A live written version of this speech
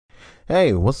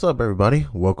Hey, what's up, everybody?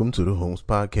 Welcome to the Whomst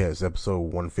podcast, episode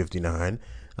 159.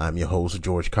 I'm your host,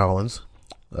 George Collins.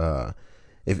 Uh,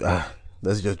 if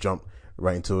Let's just jump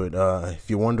right into it. If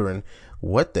you're wondering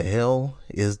what the hell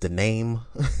is the name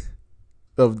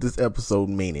of this episode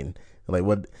meaning, like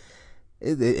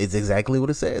it's exactly what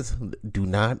it says. Do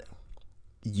not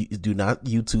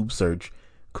YouTube search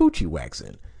Coochie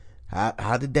waxing.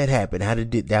 How did that happen? How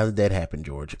did that happen,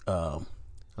 George?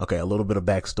 Okay, a little bit of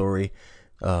backstory.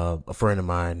 A friend of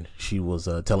mine, she was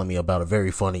telling me about a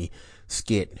very funny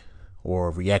skit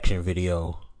or reaction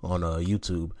video on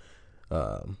YouTube.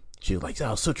 She was like,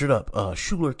 "Oh, search it up.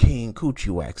 Schuler King Coochie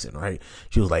waxing." Right?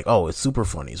 She was like, "Oh, it's super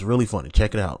funny. It's really funny.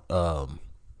 Check it out."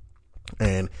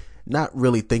 And not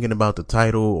really thinking about the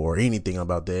title or anything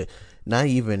about that. Not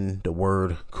even the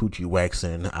word Coochie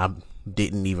waxing. I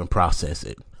didn't even process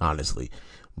it, honestly.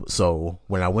 So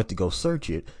when I went to go search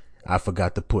it, I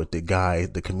forgot to put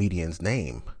the comedian's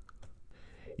name.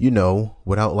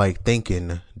 Without like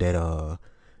thinking that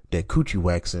coochie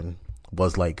waxing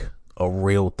was like a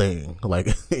real thing, like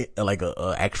like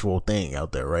a actual thing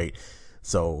out there, right?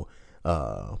 So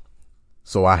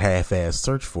so I half-assed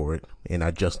search for it, and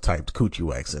I just typed coochie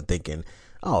waxing, thinking,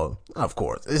 oh, of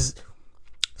course, it's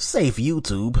safe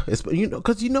YouTube. It's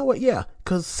because you know what? Yeah,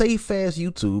 because safe ass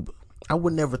YouTube. I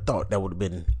would never thought that would have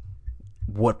been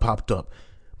what popped up.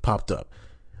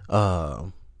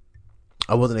 I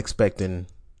wasn't expecting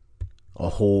a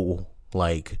whole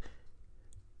a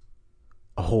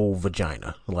whole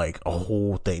vagina, like a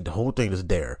whole thing. The whole thing is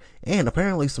there, and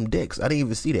apparently some dicks. I didn't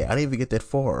even see that. I didn't even get that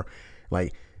far.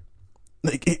 Like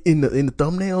in the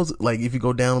thumbnails, like if you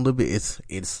go down a little bit,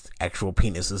 it's actual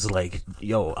penis. It's like,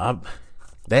 yo,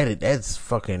 that's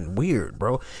fucking weird,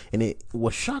 bro. And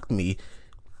what shocked me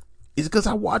is because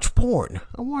I watch porn.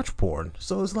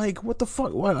 So it's like, what the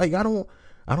fuck? Why? Like I don't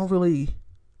really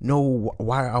know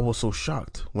why I was so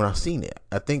shocked when I seen it.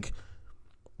 I think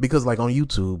because like on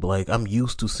YouTube, like I'm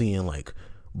used to seeing like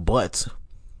butts,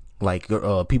 like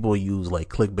people use like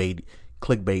clickbait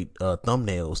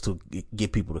thumbnails to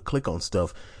get people to click on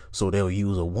stuff. So they'll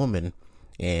use a woman,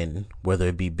 and whether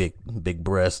it be big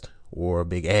breast or a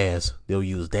big ass, they'll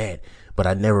use that. But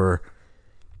I never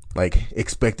like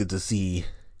expected to see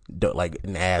like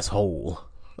an asshole,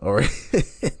 or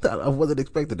I wasn't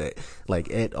expecting that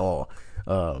like at all.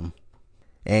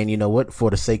 And you know what? For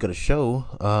the sake of the show,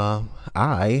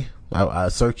 I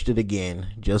searched it again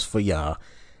just for y'all.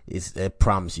 I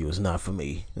promise you, it's not for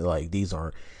me. Like these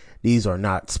are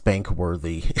not spank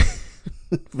worthy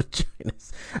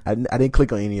vaginas. I didn't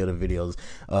click on any of the videos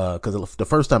because the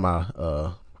first time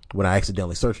when I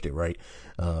accidentally searched it, right,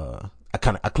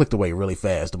 I clicked away really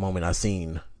fast the moment I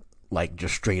seen like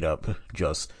just straight up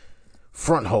just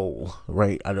front hole,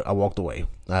 right? I walked away.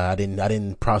 I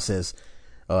didn't process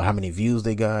how many views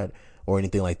they got or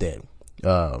anything like that.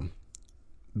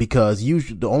 Because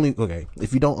usually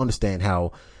if you don't understand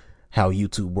how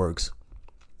YouTube works,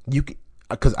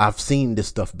 because I've seen this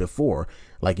stuff before.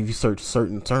 Like if you search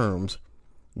certain terms,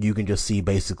 you can just see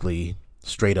basically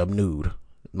straight up nude,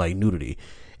 like nudity.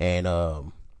 And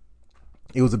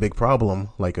it was a big problem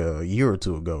like a year or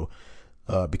two ago,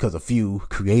 because a few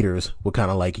creators would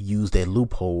kind of like use that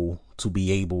loophole to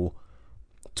be able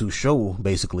to show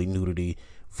basically nudity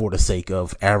for the sake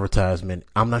of advertisement.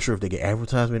 I'm not sure if they get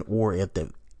advertisement or at the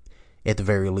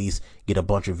very least get a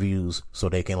bunch of views so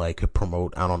they can like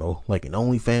promote, I don't know, like an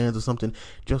OnlyFans or something.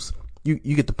 Just you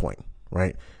get the point,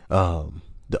 right?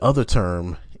 The other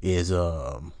term is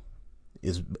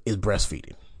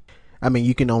breastfeeding. I mean,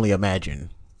 you can only imagine,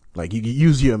 like you can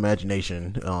use your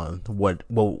imagination on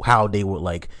how they would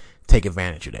like take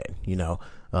advantage of that.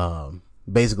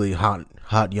 Basically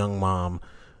hot young mom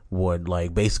would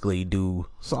like basically do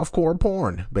softcore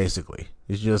porn. Basically,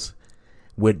 it's just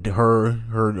with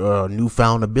her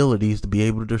newfound abilities to be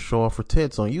able to show off her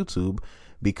tits on YouTube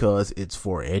because it's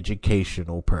for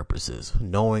educational purposes,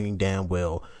 knowing damn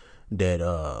well that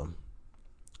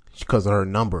because of her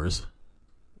numbers,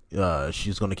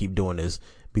 she's gonna keep doing this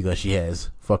because she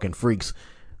has fucking freaks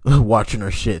watching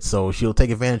her shit. So she'll take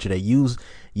advantage of that. Use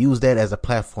that as a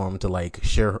platform to like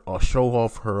share or show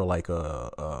off her like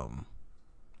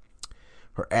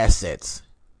her assets,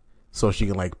 so she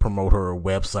can like promote her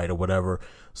website or whatever,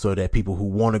 so that people who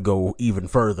want to go even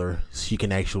further, she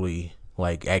can actually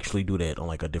do that on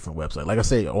like a different website, like I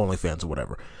say, OnlyFans or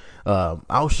whatever.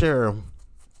 I'll share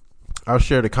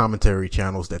the commentary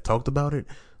channels that talked about it,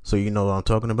 so you know what I'm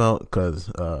talking about.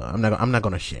 Because I'm not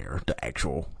gonna share the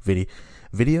actual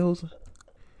videos.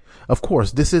 Of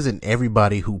course, this isn't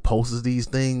everybody who posts these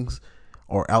things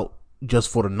or out just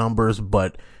for the numbers,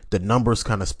 but the numbers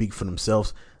kind of speak for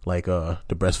themselves. like the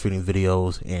breastfeeding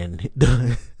videos and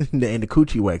and the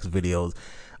coochie wax videos.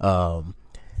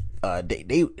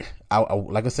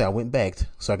 Like I said, I went back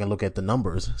so I can look at the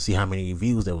numbers, see how many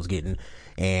views they was getting,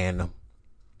 and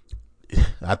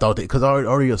I thought that because I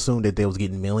already assumed that they was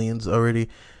getting millions already,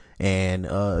 and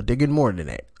they're getting more than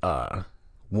that.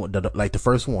 Like the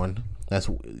first one, that's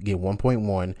get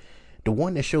 1.1. The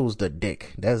one that shows the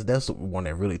dick, that's the one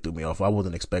that really threw me off. I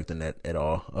wasn't expecting that at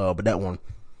all. But that one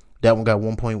got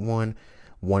 1.1.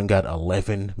 One got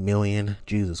 11 million.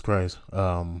 Jesus Christ.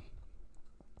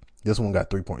 This one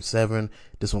got 3.7.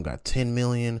 This one got 10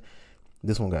 million.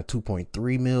 This one got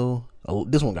 2.3 mil.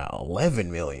 This one got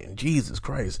 11 million. Jesus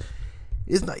Christ.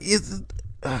 I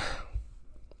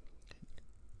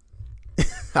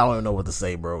don't even know what to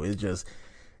say, bro. It's just,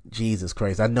 Jesus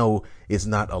Christ. I know it's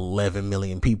not 11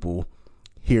 million people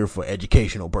here for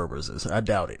educational purposes. I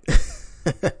doubt it.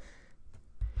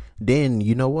 Then,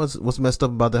 you know what's messed up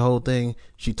about the whole thing?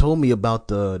 She told me about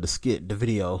the skit, the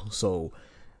video. So,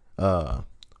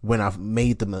 when I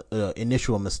made the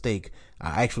initial mistake,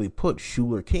 I actually put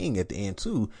Schuler King at the end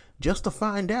too, just to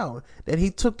find out that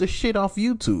he took the shit off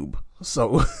YouTube.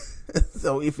 So,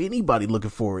 so if anybody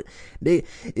looking for it,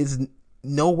 it's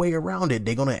no way around it.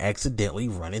 They're gonna accidentally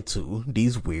run into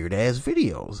these weird ass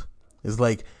videos. It's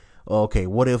like, okay,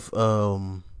 what if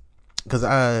because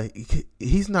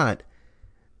he's not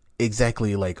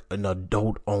exactly like an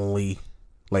adult only,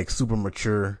 like super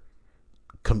mature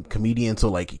comedian, so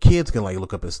like kids can like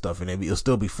look up his stuff and it'll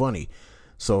still be funny.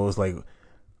 So it's like,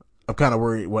 I'm kind of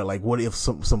worried what if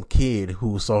some kid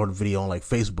who saw the video on like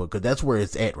Facebook, because that's where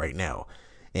it's at right now,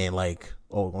 and like,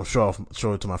 oh, I'm gonna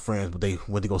show it to my friends, but they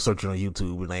went to go search it on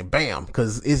YouTube and like bam,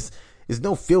 because it's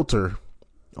no filter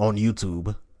on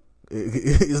YouTube.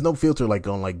 It's no filter like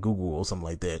on like Google or something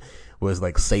like that, where it's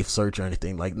like safe search or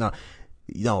anything. Like, no,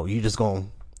 you're just gonna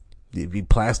be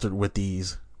plastered with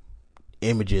these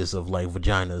images of like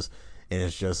vaginas, and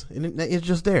it's just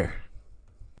there.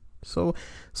 So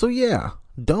yeah,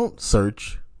 don't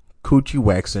search coochie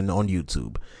waxing on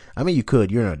YouTube. I mean, you could.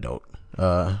 You're an adult.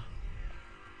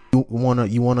 You wanna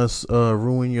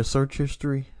ruin your search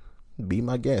history? Be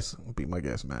my guest,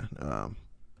 man.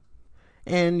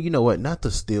 And you know what? Not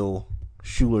to steal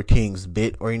Schuler King's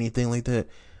bit or anything like that,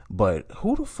 but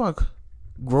who the fuck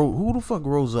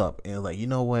grows up and like, you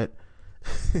know what?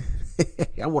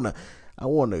 I wanna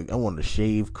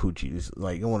shave coochies.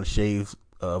 Like, I wanna shave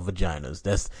vaginas.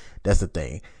 That's the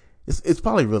thing. It's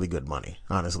probably really good money,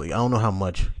 honestly. I don't know how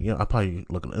much. I probably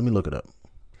let me look it up.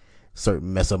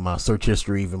 Mess up my search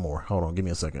history even more. Hold on, give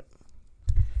me a second.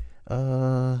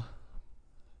 How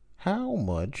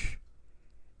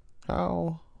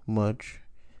much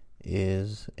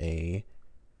is a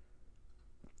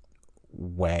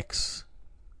wax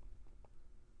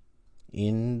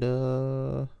in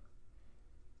the...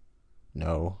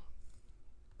 No.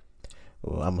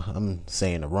 Well, I'm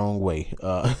saying the wrong way.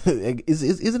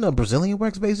 Isn't a Brazilian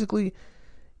wax basically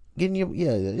getting you?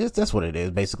 Yeah, that's what it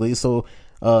is basically. So,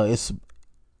 it's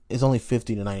only $50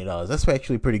 to $90. That's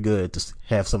actually pretty good to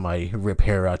have somebody rip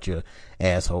hair out your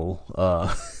asshole.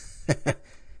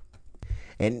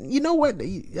 And you know what?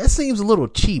 That seems a little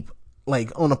cheap.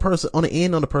 Like on the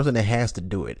person that has to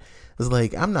do it. It's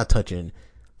like, I'm not touching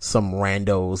some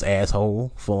rando's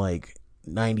asshole for like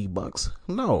 $90.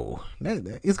 No,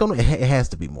 it has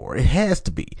to be more. It has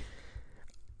to be.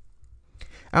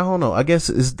 I don't know. I guess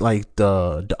it's like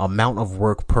the amount of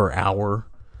work per hour.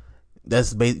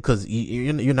 That's because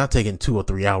you're not taking 2 or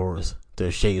 3 hours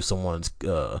to shave someone's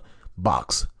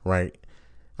box, right?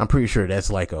 I'm pretty sure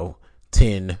that's like a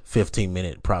 10-15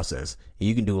 minute process.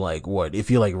 You can do like, what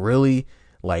if you like really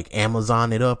like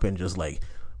Amazon it up and just like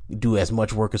do as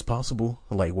much work as possible,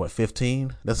 like what,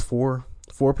 15? That's four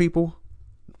people,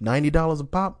 $90 a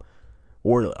pop,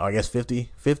 or I guess $50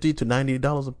 to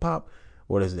 $90 a pop.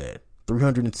 What is that?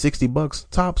 $360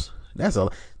 tops. That's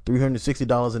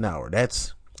 $360 an hour.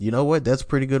 That's, you know what? That's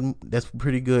pretty good. That's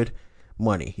pretty good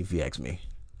money, if you ask me.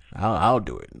 I'll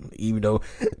do it, even though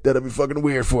that'll be fucking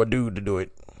weird for a dude to do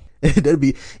it. that'd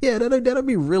be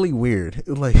really weird.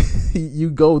 Like, you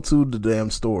go to the damn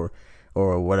store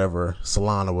or whatever,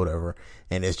 salon or whatever,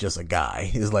 and it's just a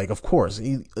guy. It's like, of course,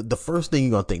 the first thing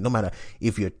you're gonna think, no matter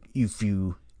if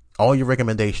you all your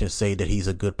recommendations say that he's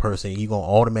a good person, you're gonna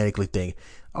automatically think,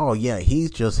 oh yeah,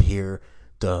 he's just here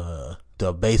to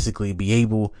basically be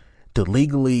able to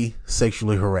legally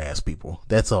sexually harass people.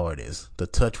 That's all it is. To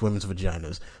touch women's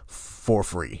vaginas for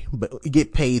free, but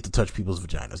get paid to touch people's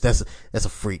vaginas. That's a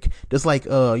freak. Just like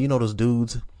those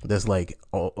dudes that's like,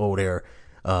 they're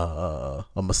a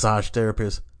massage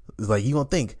therapist. It's like, you gonna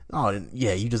think, oh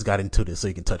yeah, you just got into this so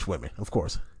you can touch women. Of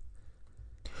course.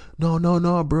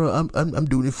 no, bro. I'm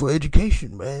doing it for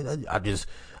education, man. I just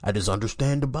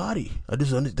understand the body. I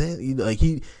just understand. Like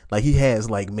he has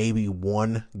like maybe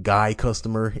one guy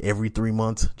customer every 3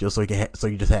 months, just so so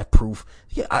you just have proof.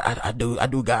 Yeah, I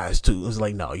do guys too. It's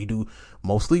like, no, you do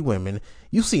mostly women.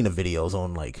 You've seen the videos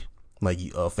on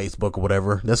Facebook or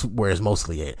whatever. That's where it's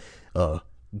mostly at.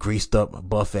 Greased up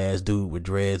buff ass dude with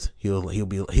dreads. He'll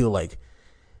like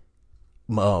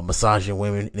massaging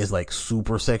women, and it's like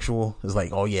super sexual. It's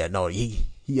like, oh yeah, no,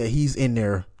 he's in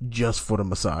there just for the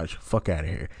massage. Fuck out of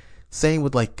here. Same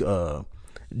with like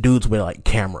dudes with like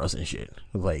cameras and shit.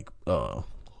 Like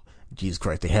Jesus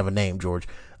Christ, they have a name, George.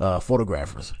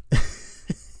 Photographers.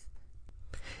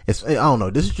 I don't know.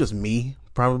 This is just me,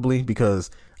 probably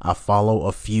because I follow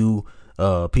a few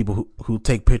people who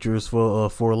take pictures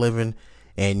for a living,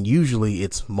 and usually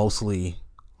it's mostly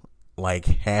like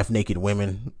half naked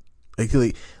women.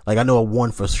 Like I know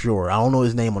one for sure. I don't know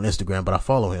his name on Instagram, but I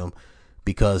follow him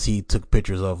because he took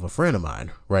pictures of a friend of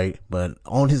mine, right? But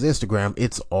on his Instagram,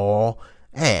 it's all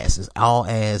ass. It's all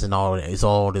ass and all that. It's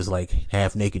all this like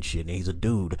half naked shit. And he's a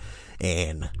dude,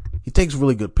 and he takes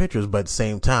really good pictures. But at the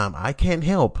same time, I can't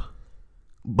help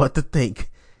but to think,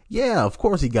 yeah, of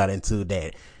course he got into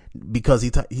that because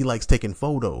he likes taking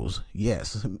photos.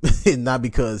 Yes, and not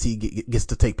because he gets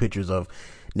to take pictures of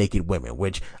naked women,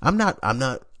 which I'm not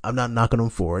knocking him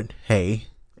for it. Hey,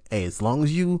 as long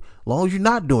as you're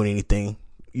not doing anything,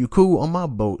 you cool on my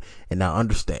boat, and I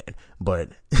understand. But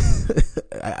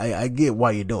I get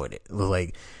why you're doing it.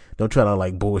 Like, don't try to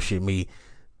like bullshit me.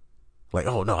 Like,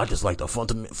 oh no, I just like the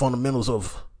fundamentals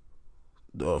of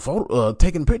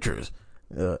taking pictures.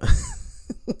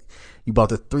 You bought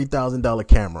the $3,000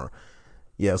 camera,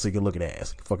 yeah, so you can look at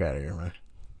ass. Fuck out of here, man.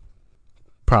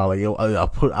 Probably,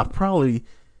 I probably,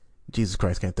 Jesus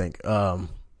Christ, can't think.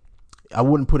 I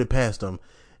wouldn't put it past them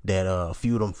that a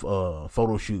few of them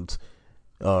photo shoots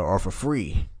are for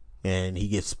free, and he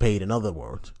gets paid in other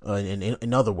words,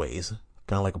 in other ways,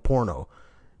 kind of like a porno.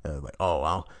 Like, oh,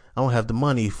 I don't have the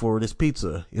money for this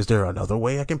pizza. Is there another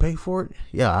way I can pay for it?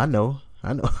 Yeah, I know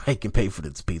I can pay for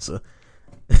this pizza.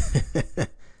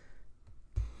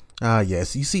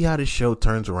 Yes, you see how this show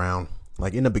turns around.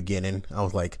 Like in the beginning, I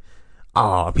was like,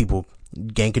 people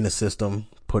ganking the system,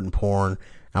 putting porn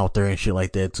out there and shit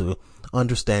like that, to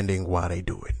understanding why they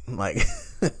do it. Like,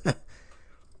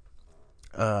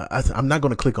 I'm not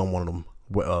gonna click on one of them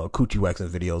coochie waxing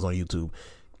videos on YouTube,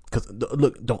 because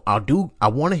look, I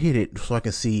want to hit it so I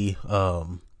can see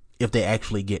if they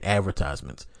actually get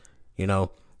advertisements,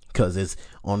 because it's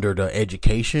under the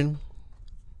education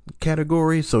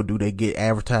category. So do they get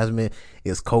advertisement?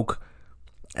 Is Coke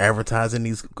advertising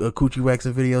these coochie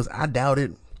waxing videos? I doubt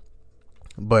it.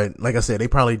 But like I said, they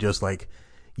probably just like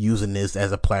using this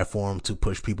as a platform to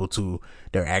push people to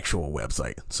their actual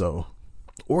website. So,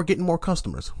 or getting more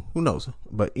customers. Who knows?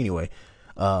 But anyway,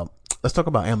 let's talk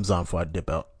about Amazon before I dip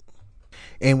out.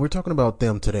 And we're talking about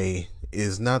them today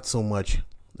is not so much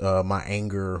my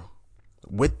anger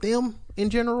with them in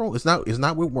general. It's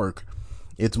not with work.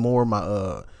 It's more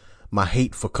my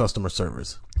hate for customer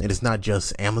service. And it's not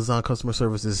just Amazon customer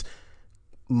service. It's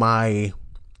my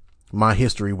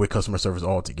history with customer service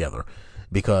altogether.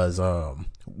 Because the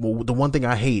one thing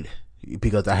I hate,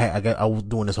 because I was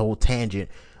doing this whole tangent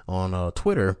on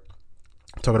Twitter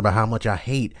talking about how much I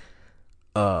hate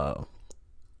I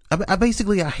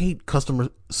hate customer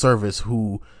service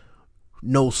who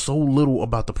know so little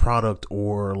about the product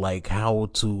or like how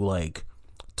to like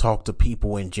talk to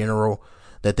people in general,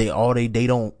 that they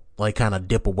don't like kind of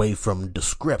dip away from the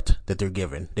script that they're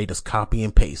given. They just copy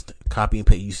and paste.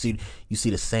 You see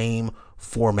the same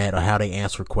format of how they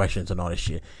answer questions and all this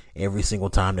shit every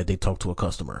single time that they talk to a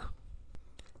customer.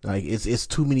 Like, it's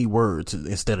too many words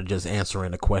instead of just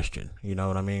answering a question. You know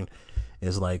what I mean?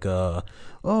 It's like, oh,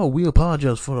 we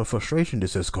apologize for the frustration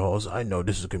this has caused. I know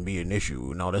this is gonna be an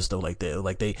issue and all that stuff like that.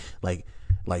 Like they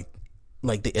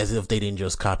as if they didn't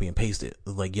just copy and paste it.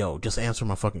 Like, yo, just answer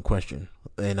my fucking question.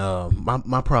 And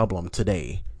my problem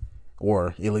today, or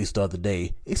at least the other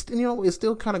day, it's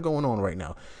still kind of going on right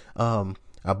now.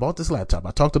 I bought this laptop.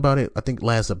 I talked about it, I think,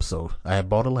 last episode. I had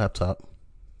bought a laptop,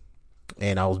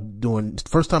 and I was doing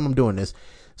first time I'm doing this.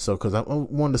 So, because I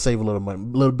wanted to save a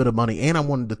little bit of money, and I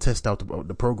wanted to test out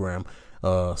the program.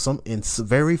 In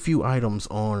very few items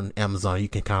on Amazon, you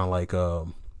can kind of like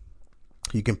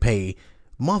you can pay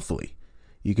monthly.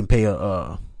 You can pay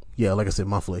like I said,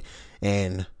 monthly,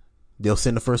 and they'll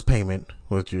send the first payment,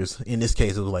 which is, in this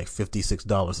case, it was like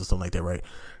 $56 or something like that, right?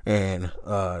 And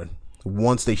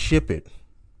once they ship it,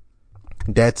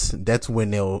 that's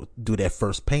when they'll do that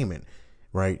first payment,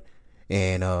 right?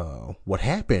 And what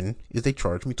happened is they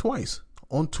charged me twice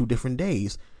on 2 different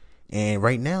days, And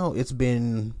right now it's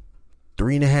been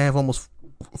 3.5, almost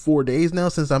 4 days now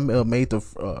since I made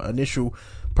the initial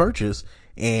purchase,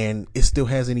 and it still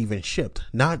hasn't even shipped.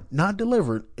 Not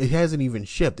delivered. It hasn't even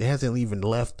shipped. It hasn't even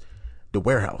left the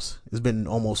warehouse. It's been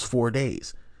almost 4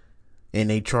 days, and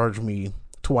they charged me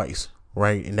twice,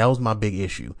 right? And that was my big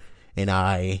issue. And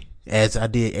as I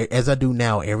do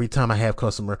now, every time I have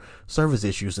customer service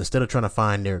issues, instead of trying to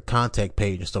find their contact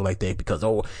page and stuff like that, because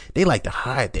they like to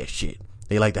hide that shit.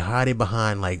 They like to hide it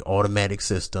behind like automatic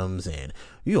systems, and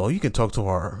you can talk to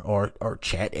our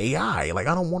chat AI. Like,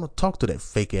 I don't want to talk to that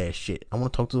fake ass shit. I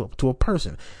want to talk to a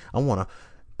person. I want to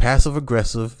passive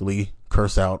aggressively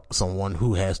curse out someone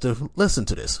who has to listen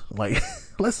to this. Like,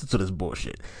 listen to this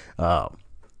bullshit.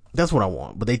 That's what I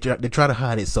want. But they try to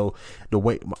hide it. So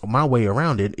my way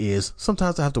around it is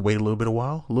sometimes I have to wait a little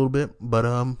bit. But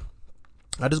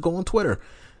I just go on Twitter,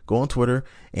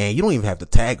 and you don't even have to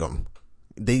tag them.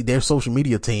 Their social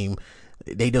media team,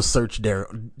 they just search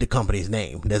the company's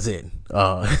name. That's it.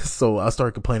 So I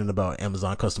started complaining about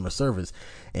Amazon customer service,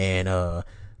 and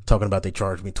talking about they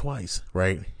charged me twice,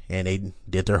 right? And they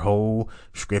did their whole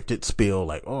scripted spiel,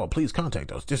 like, oh, please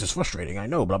contact us. This is frustrating. I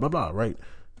know, blah, blah, blah, right?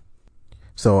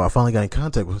 So I finally got in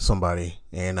contact with somebody,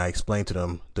 and I explained to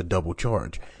them the double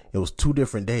charge. It was 2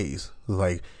 different days. It was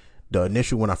like the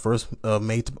initial when I first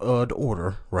made the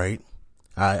order, right?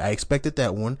 I expected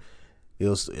that one. It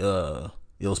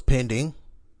was pending,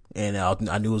 and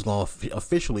I knew it was going to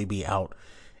officially be out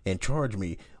and charge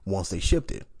me once they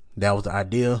shipped it. That was the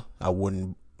idea. I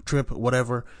wouldn't trip,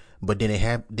 whatever. But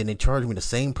then they charged me the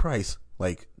same price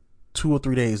like 2 or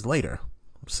 3 days later.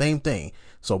 Same thing.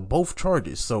 So both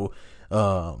charges. So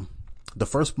the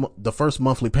first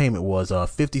monthly payment was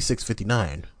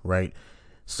 $56.59, right?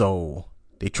 So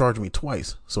they charged me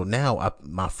twice. So now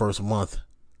my first month,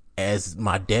 as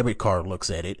my debit card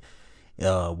looks at it,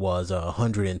 was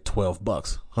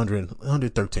 $112,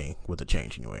 113 with the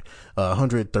change anyway,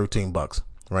 $113,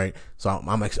 right? So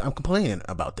I'm complaining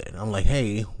about that. I'm like,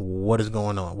 hey, what is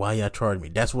going on? Why y'all charge me?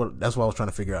 That's what I was trying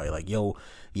to figure out. Like, yo,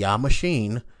 y'all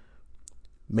machine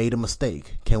made a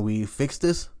mistake. Can we fix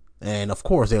this? And of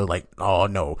course they were like, oh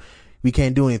no, we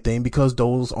can't do anything because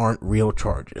those aren't real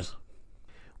charges,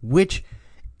 which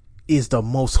is the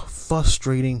most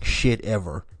frustrating shit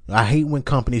ever. I hate when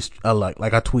companies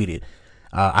like I tweeted,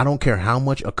 I don't care how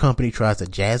much a company tries to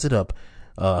jazz it up.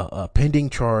 A pending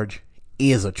charge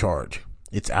is a charge.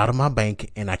 It's out of my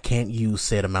bank and I can't use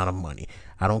said amount of money.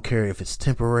 I don't care if it's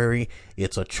temporary.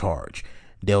 It's a charge.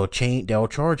 They'll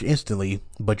charge instantly,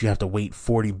 but you have to wait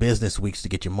 40 business weeks to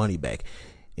get your money back.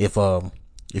 If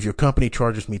your company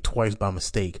charges me twice by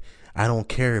mistake, I don't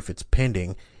care if it's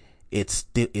pending. It's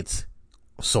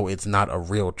not a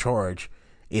real charge.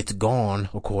 It's gone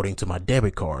according to my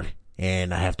debit card,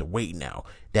 and I have to wait now.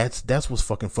 That's what's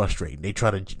fucking frustrating. They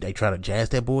try to jazz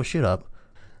that bullshit up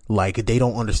like they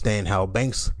don't understand how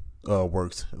banks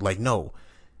works. Like, no,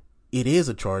 it is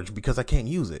a charge because I can't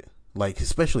use it. Like,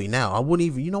 especially now, I wouldn't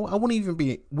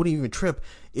even trip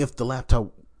if the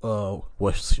laptop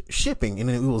was shipping and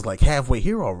it was like halfway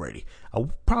here already. I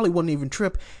probably wouldn't even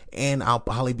trip, and I'll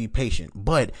probably be patient.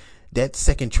 But that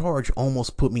second charge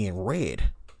almost put me in red.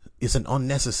 It's an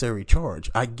unnecessary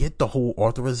charge. I get the whole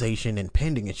authorization and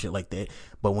pending and shit like that,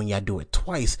 but when y'all do it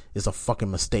twice, it's a fucking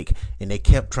mistake. And they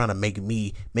kept trying to make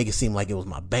it seem like it was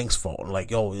my bank's fault.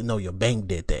 Like, yo, no, your bank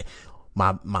did that.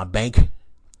 My bank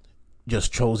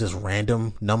just chose this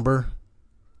random number,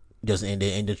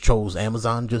 and just chose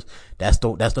Amazon. Just that's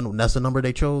the number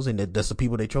they chose, and that's the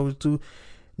people they chose to.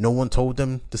 No one told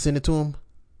them to send it to them.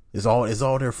 It's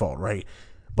all their fault, right?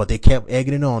 But they kept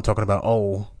egging it on, talking about,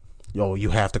 you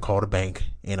have to call the bank.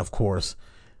 And of course,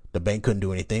 the bank couldn't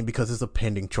do anything because it's a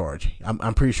pending charge.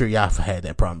 I'm pretty sure y'all have had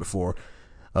that problem before.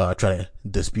 Try to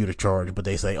dispute a charge, but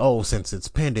they say, since it's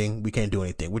pending, we can't do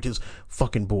anything, which is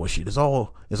fucking bullshit. It's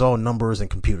all numbers and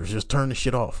computers. Just turn the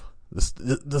shit off.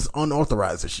 This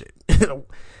unauthorized shit. I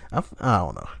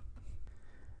don't know.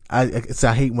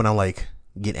 I hate when I like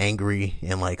get angry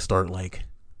and like start like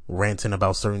ranting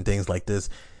about certain things like this,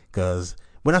 because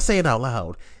when I say it out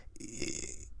loud,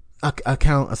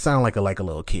 I sound like a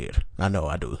little kid. I know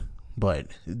I do, but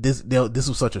this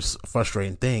was such a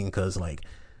frustrating thing, because like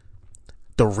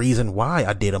the reason why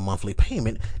I did a monthly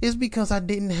payment is because I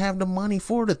didn't have the money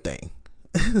for the thing.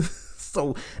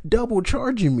 So double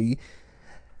charging me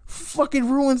fucking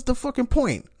ruins the fucking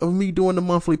point of me doing the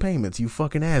monthly payments, you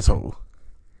fucking asshole.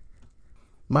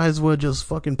 Might as well just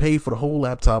fucking pay for the whole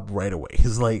laptop right away.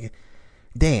 It's like,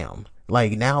 damn.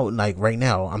 Like now, like right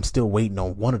now, I'm still waiting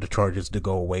on one of the charges to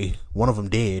go away. One of them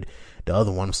did. The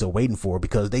other one I'm still waiting for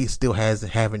because they still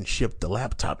haven't shipped the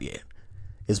laptop yet.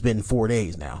 It's been 4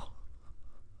 days now.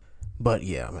 But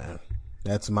yeah, man,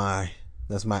 that's my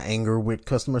anger with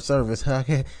customer service.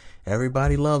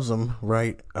 Everybody loves them,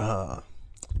 right?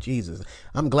 Jesus,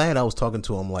 I'm glad I was talking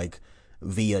to them like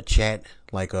via chat,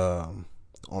 like on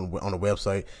the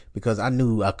website, because I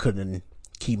knew I couldn't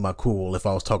keep my cool if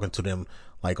I was talking to them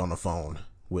like on the phone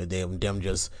with them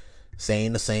just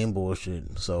saying the same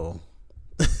bullshit. So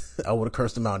I would have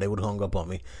cursed them out. They would have hung up on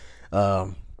me.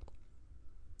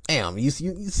 Damn, you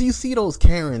see those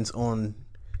Karens on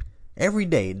every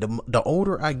day. The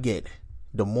older I get,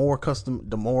 the more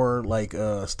like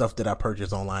stuff that I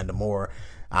purchase online, the more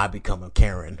I become a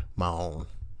Karen my own.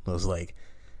 I was like,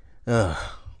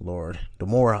 Lord, the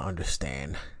more I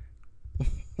understand.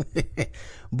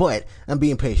 But I'm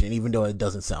being patient, even though it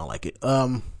doesn't sound like it.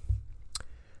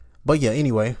 But yeah,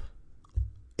 anyway,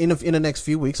 in the next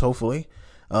few weeks, hopefully,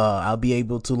 I'll be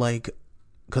able to, like,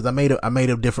 because I made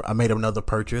another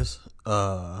purchase.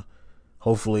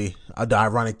 Hopefully, the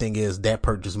ironic thing is that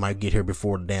purchase might get here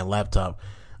before the damn laptop.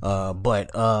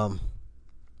 But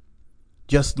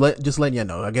just letting you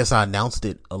know. I guess I announced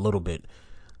it a little bit.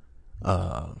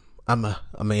 I'm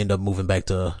gonna end up moving back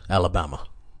to Alabama.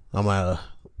 I'm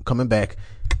coming back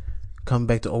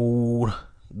to old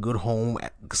good home,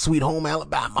 sweet home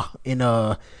Alabama in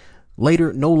no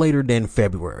later than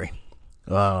February.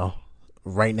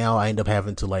 Right now I end up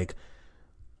having to like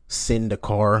send the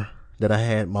car that I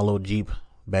had, my little Jeep,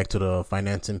 back to the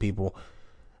financing people,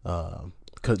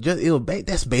 cause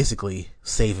that's basically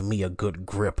saving me a good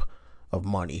grip of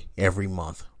money every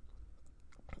month,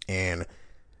 and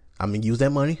I'm gonna use that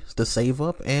money to save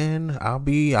up, and I'll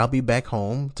be back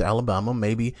home to Alabama.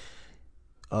 Maybe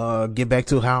get back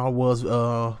to how I was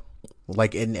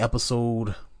like in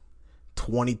episode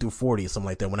 20 through 40 or something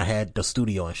like that, when I had the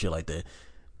studio and shit like that.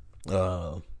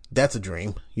 That's a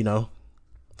dream, you know.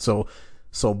 So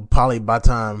probably by the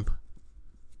time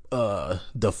the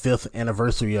 5th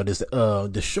anniversary of this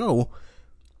the show,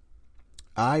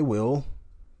 I'll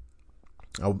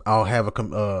have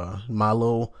my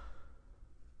little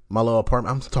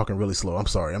apartment. I'm talking really slow. I'm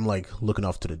sorry. I'm like looking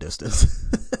off to the distance.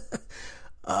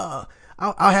 I'll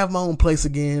have my own place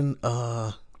again.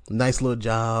 Nice little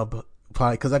job.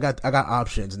 Probably because I got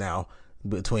options now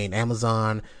between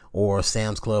Amazon or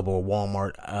Sam's Club or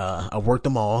Walmart. I worked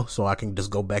them all, so I can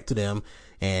just go back to them,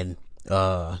 and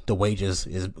the wages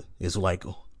is like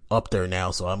up there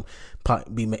now. So I'm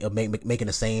probably making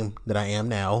the same that I am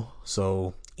now.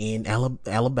 So in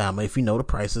Alabama, if you know the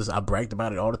prices, I bragged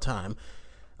about it all the time.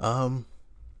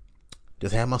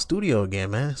 Just have my studio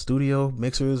again, man. Studio,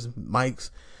 mixers,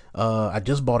 mics. I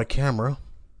just bought a camera.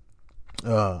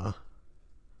 So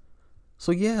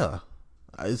yeah,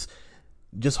 it's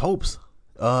just hopes.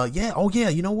 Yeah. Oh yeah.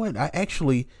 You know what? I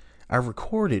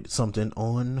recorded something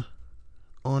on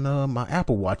my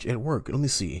Apple Watch at work. Let me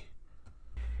see.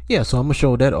 Yeah. So I'm gonna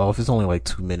show that off. It's only like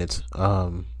 2 minutes.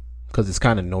 Cause it's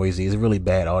kind of noisy. It's really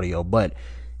bad audio, but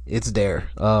it's there.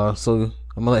 So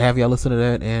I'm gonna have y'all listen to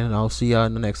that, and I'll see y'all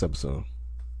in the next episode.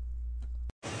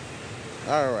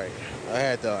 All right. I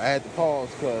had to pause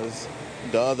because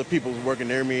the other people was working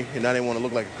near me, and I didn't want to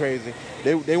look like crazy.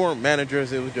 They weren't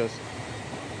managers. It was just,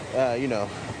 you know.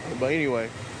 But anyway,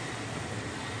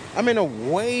 I'm in a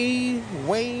way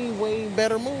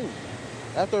better mood.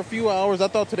 After a few hours, I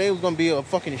thought today was gonna be a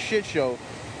fucking shit show,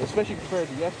 especially compared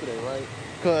to yesterday, right?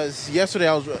 Because yesterday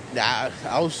I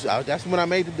was that's when I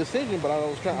made the decision, but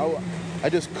I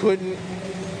just couldn't,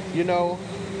 you know.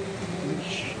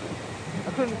 I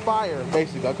couldn't fire,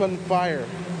 basically. I couldn't fire.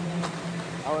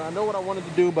 I know what I wanted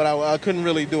to do, but I couldn't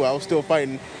really do it. I was still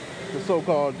fighting the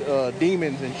so-called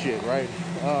demons and shit, right?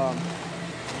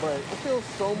 But it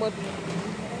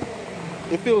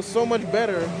feels so much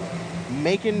better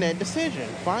making that decision.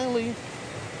 Finally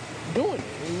doing it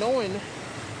and knowing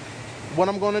what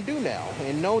I'm going to do now.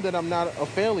 And know that I'm not a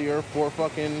failure for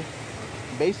fucking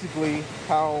basically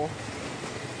how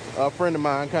a friend of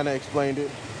mine kind of explained it.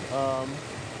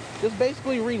 Just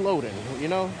basically reloading, you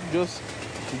know, just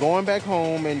going back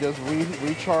home and just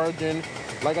recharging.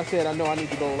 Like I said, I know I need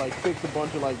to go like fix a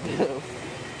bunch of like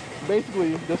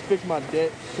basically just fix my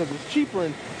debt, because it's cheaper,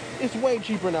 and it's way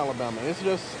cheaper in Alabama. It's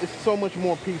so much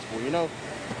more peaceful, you know,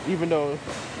 even though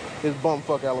it's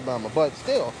bumfuck Alabama, but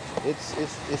still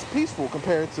it's peaceful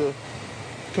compared to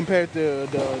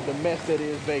the mess that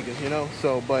is Vegas, you know.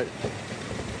 So, but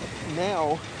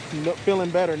now,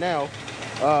 feeling better now.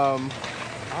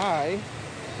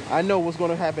 I know what's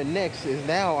going to happen next is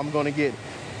now I'm going to get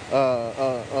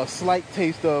a slight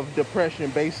taste of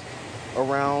depression based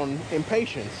around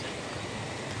impatience.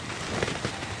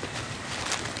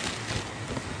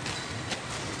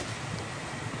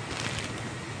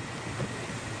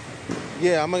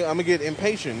 yeah, I'm gonna get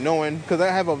impatient knowing, because I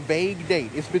have a vague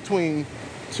date. It's between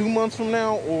 2 months from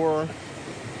now, or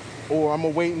I'm gonna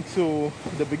wait until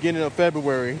the beginning of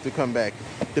February to come back,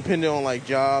 depending on like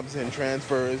jobs and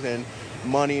transfers and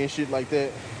money and shit like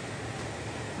that.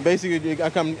 Basically, I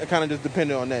kind of just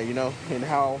dependent on that, you know, and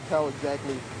how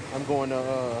exactly I'm going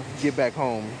to get back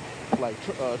home, like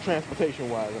transportation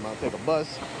wise. Am I gonna take a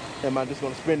bus? Am I just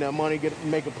gonna spend that money,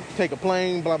 take a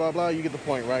plane? Blah blah blah. You get the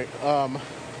point, right?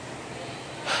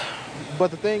 But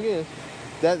the thing is,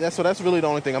 that's really the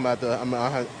only thing I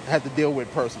have to deal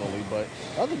with personally. But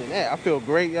other than that, I feel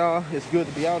great, y'all. It's good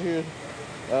to be out here.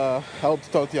 I hope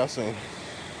to talk to y'all soon.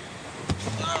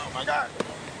 Oh my God.